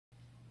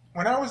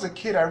When I was a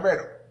kid, I read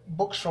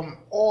books from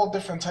all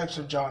different types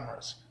of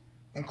genres,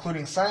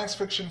 including science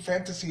fiction,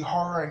 fantasy,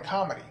 horror, and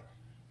comedy.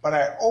 But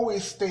I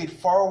always stayed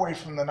far away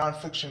from the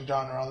nonfiction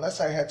genre unless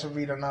I had to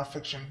read a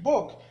nonfiction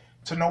book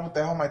to know what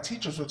the hell my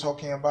teachers were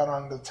talking about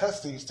on the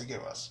tests they used to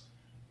give us.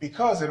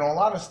 Because, in all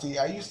honesty,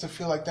 I used to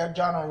feel like that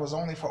genre was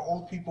only for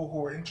old people who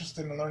were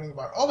interested in learning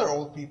about other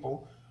old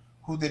people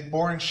who did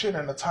boring shit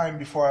in the time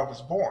before I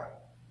was born.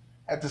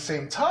 At the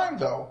same time,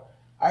 though,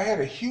 I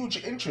had a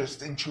huge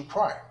interest in true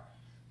crime.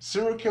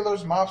 Serial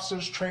killers,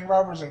 mobsters, train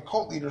robbers, and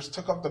cult leaders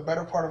took up the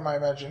better part of my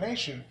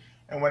imagination,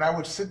 and when I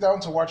would sit down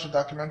to watch a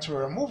documentary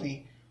or a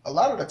movie, a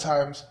lot of the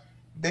times,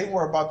 they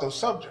were about those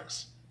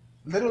subjects.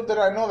 Little did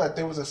I know that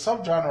there was a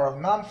subgenre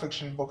of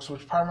nonfiction books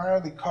which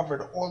primarily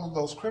covered all of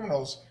those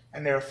criminals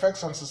and their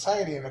effects on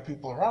society and the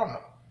people around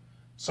them.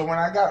 So when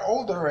I got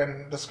older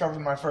and discovered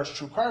my first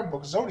true crime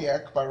book,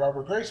 Zodiac, by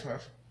Robert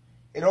Graysmith,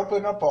 it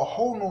opened up a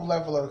whole new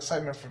level of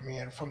excitement for me,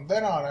 and from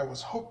then on I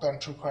was hooked on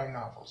true crime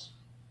novels.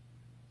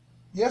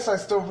 Yes, I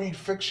still read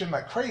fiction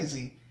like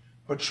crazy,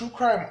 but true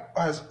crime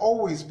has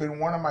always been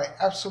one of my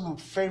absolute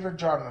favorite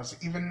genres,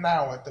 even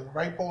now at the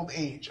ripe old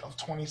age of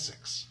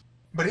 26.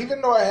 But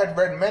even though I had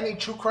read many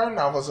true crime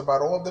novels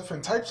about all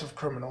different types of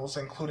criminals,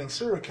 including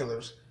serial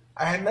killers,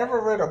 I had never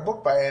read a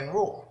book by Ann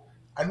Rule.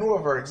 I knew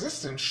of her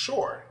existence,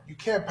 sure. You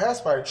can't pass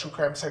by a true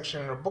crime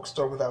section in a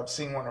bookstore without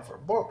seeing one of her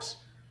books.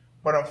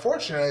 But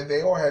unfortunately,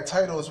 they all had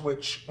titles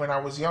which, when I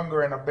was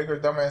younger and a bigger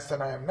dumbass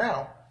than I am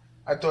now,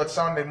 I thought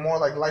sounded more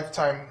like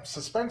Lifetime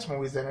suspense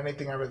movies than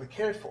anything I really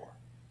cared for.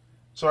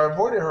 So I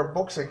avoided her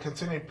books and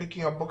continued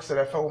picking up books that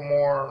I felt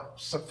more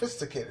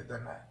sophisticated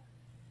than that.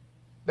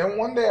 Then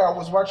one day I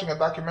was watching a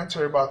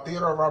documentary about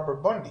Theodore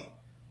Robert Bundy,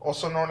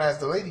 also known as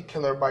the Lady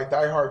Killer by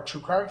diehard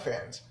true crime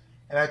fans,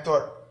 and I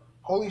thought,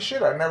 holy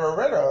shit, I never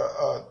read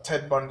a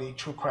Ted Bundy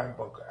true crime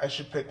book. I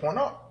should pick one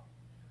up.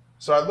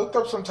 So I looked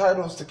up some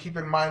titles to keep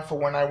in mind for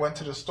when I went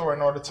to the store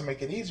in order to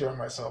make it easier on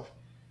myself.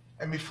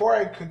 And before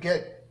I could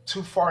get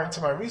too far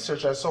into my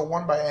research, I saw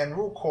one by Ann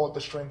Rule called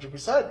The Stranger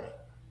Beside Me.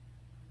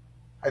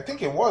 I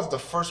think it was the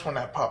first one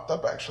that popped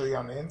up actually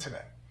on the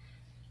internet.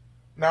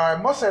 Now I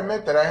must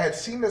admit that I had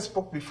seen this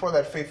book before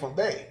that fateful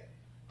day,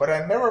 but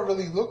I never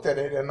really looked at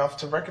it enough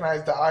to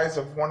recognize the eyes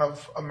of one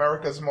of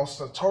America's most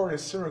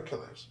notorious serial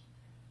killers.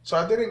 So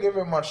I didn't give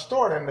it much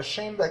thought, and the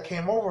shame that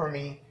came over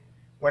me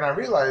when I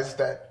realized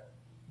that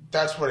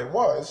that's what it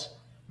was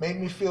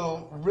made me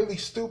feel really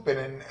stupid,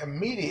 and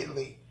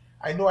immediately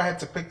I knew I had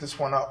to pick this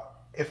one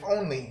up, if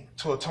only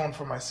to atone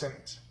for my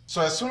sins. So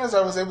as soon as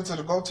I was able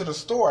to go to the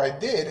store, I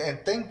did,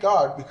 and thank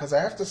God, because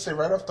I have to say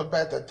right off the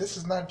bat that this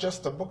is not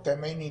just a book that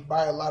made me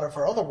buy a lot of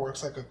her other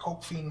works like a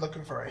coke fiend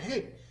looking for a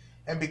hit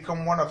and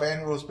become one of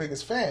Ann Rule's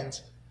biggest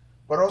fans,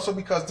 but also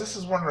because this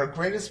is one of the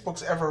greatest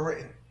books ever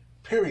written,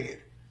 period.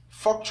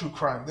 Fuck true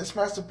crime. This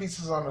masterpiece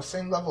is on the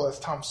same level as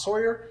Tom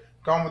Sawyer,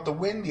 Gone with the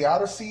Wind, The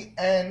Odyssey,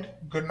 and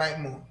Goodnight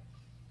Moon.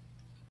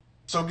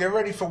 So get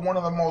ready for one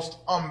of the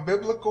most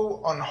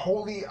unbiblical,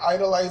 unholy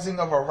idolizing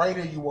of a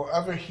writer you will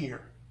ever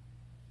hear.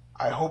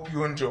 I hope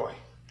you enjoy.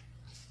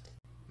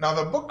 Now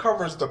the book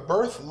covers the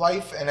birth,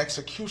 life, and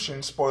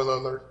execution, spoiler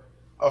alert,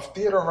 of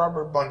Theodore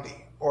Robert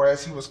Bundy, or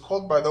as he was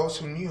called by those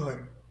who knew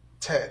him,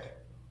 Ted.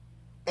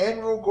 Ann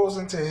Rule goes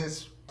into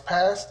his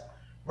past,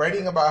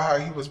 writing about how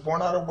he was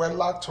born out of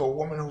wedlock to a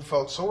woman who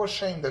felt so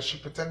ashamed that she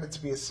pretended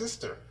to be his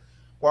sister,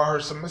 while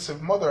her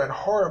submissive mother and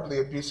horribly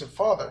abusive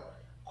father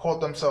called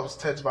themselves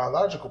Ted's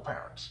biological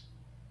parents.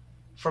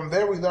 From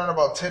there we learn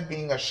about Ted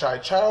being a shy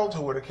child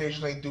who would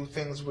occasionally do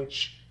things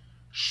which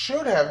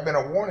should have been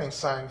a warning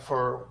sign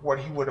for what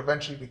he would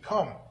eventually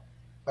become,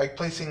 like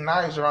placing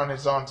knives around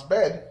his aunt's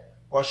bed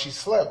while she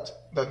slept,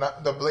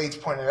 the blades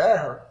pointed at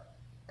her,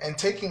 and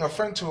taking a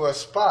friend to a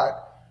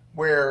spot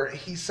where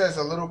he says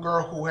a little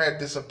girl who had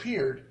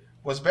disappeared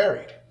was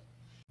buried,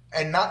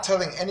 and not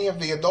telling any of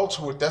the adults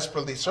who were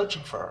desperately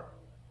searching for her.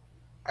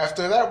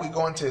 After that, we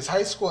go into his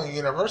high school and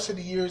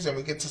university years, and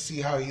we get to see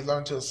how he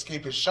learned to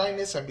escape his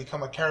shyness and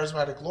become a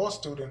charismatic law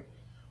student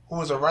who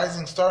was a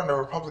rising star in the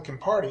Republican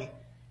Party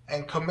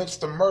and commits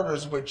the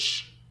murders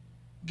which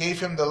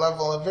gave him the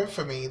level of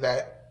infamy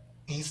that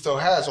he still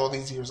has all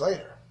these years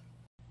later.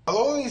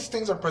 Although these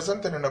things are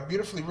presented in a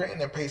beautifully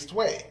written and paced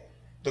way,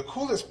 the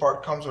coolest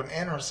part comes when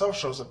Ann herself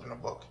shows up in the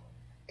book.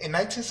 In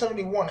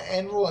 1971,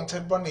 Ann Rule and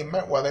Ted Bundy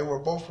met while they were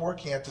both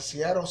working at the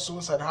Seattle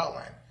Suicide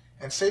Hotline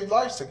and saved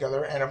lives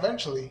together and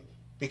eventually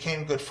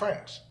became good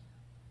friends.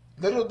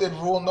 Little did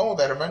Rule know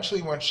that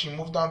eventually when she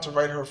moved on to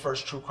write her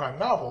first true crime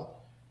novel,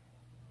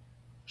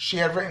 she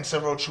had written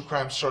several true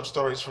crime short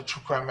stories for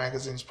true crime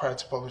magazines prior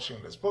to publishing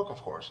this book,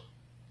 of course.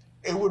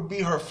 It would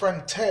be her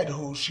friend Ted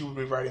who she would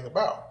be writing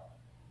about.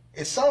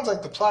 It sounds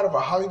like the plot of a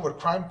Hollywood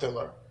crime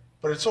thriller,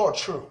 but it's all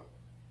true.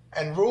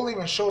 And Rule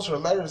even shows her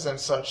letters and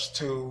such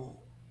to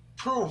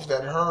prove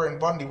that her and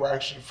Bundy were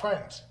actually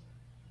friends.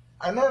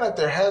 I know that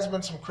there has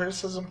been some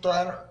criticism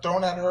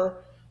thrown at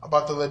her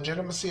about the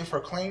legitimacy of her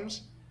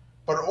claims,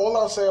 but all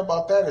I'll say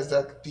about that is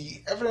that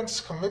the evidence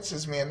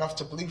convinces me enough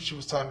to believe she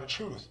was telling the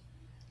truth.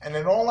 And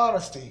in all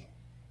honesty,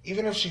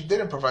 even if she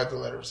didn't provide the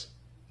letters,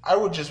 I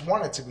would just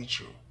want it to be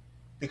true.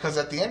 Because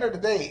at the end of the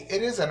day,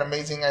 it is an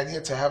amazing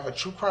idea to have a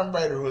true crime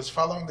writer who is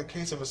following the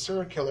case of a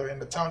serial killer in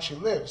the town she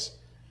lives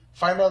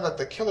find out that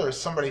the killer is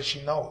somebody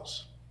she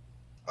knows.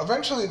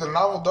 Eventually, the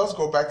novel does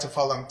go back to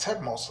following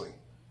Ted mostly,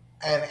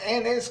 and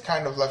Anne is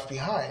kind of left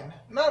behind.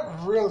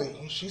 Not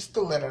really, she's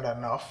still in it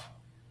enough.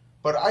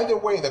 But either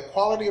way, the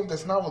quality of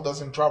this novel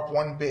doesn't drop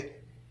one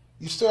bit.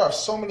 You still have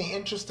so many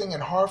interesting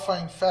and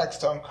horrifying facts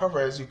to uncover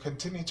as you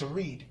continue to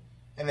read,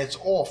 and it's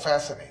all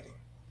fascinating.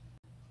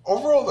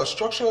 Overall, the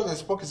structure of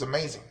this book is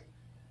amazing.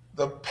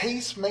 The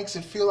pace makes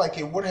it feel like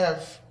it would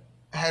have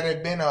had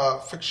it been a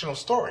fictional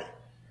story.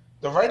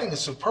 The writing is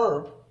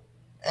superb.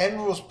 Ann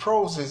Rule's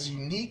prose is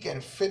unique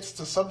and fits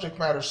the subject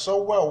matter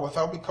so well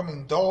without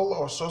becoming dull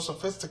or so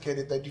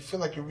sophisticated that you feel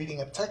like you're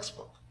reading a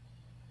textbook.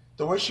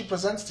 The way she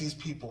presents these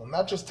people,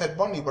 not just Ted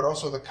Bundy, but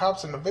also the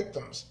cops and the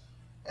victims,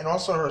 and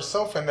also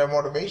herself and their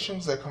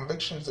motivations, their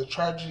convictions, their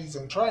tragedies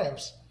and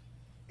triumphs,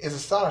 is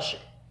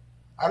astonishing.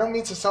 I don't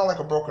mean to sound like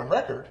a broken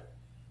record,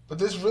 but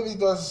this really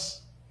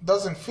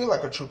doesn't feel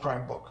like a true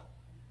crime book,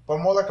 but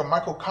more like a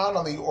Michael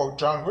Connelly or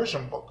John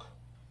Grisham book.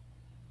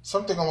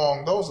 Something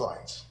along those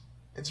lines.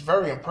 It's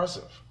very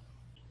impressive.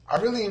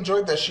 I really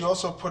enjoyed that she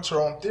also puts her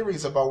own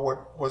theories about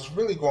what was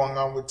really going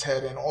on with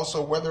Ted, and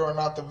also whether or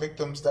not the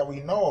victims that we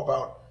know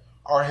about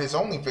are his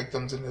only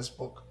victims in this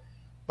book,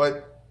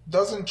 but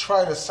doesn't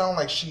try to sound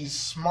like she's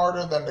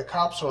smarter than the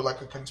cops or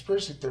like a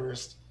conspiracy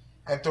theorist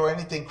and throw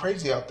anything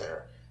crazy out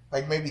there,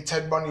 like maybe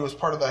Ted Bundy was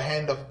part of the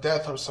Hand of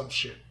Death or some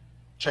shit.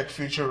 Check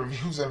future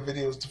reviews and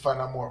videos to find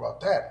out more about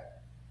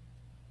that.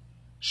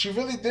 She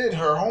really did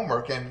her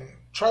homework and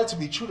tried to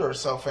be true to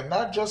herself and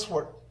not just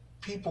what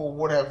people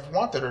would have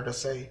wanted her to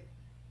say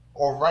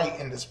or write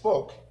in this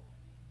book,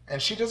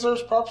 and she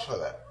deserves props for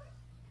that.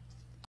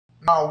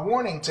 Now, a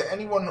warning to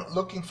anyone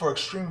looking for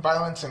extreme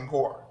violence and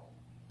gore.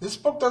 This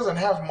book doesn't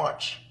have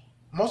much.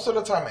 Most of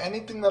the time,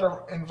 anything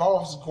that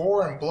involves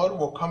gore and blood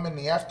will come in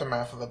the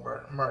aftermath of the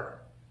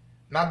murder,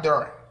 not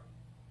during.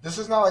 This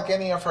is not like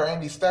any of her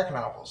Andy Stack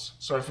novels,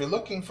 so if you're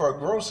looking for a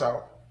gross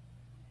out,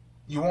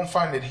 you won't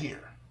find it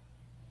here.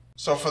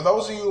 So for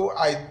those of you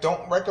I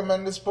don't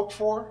recommend this book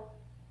for,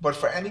 but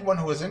for anyone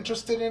who is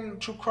interested in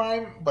true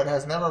crime but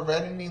has never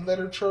read any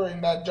literature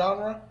in that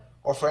genre,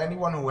 or for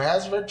anyone who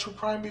has read true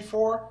crime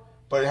before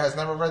but has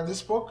never read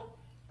this book,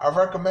 I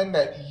recommend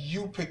that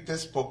you pick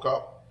this book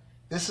up.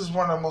 This is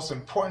one of the most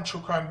important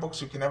true crime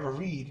books you can ever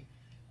read,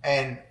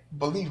 and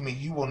believe me,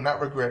 you will not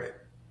regret it.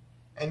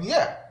 And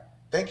yeah,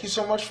 thank you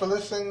so much for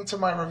listening to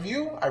my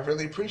review. I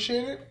really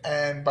appreciate it,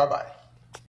 and bye-bye.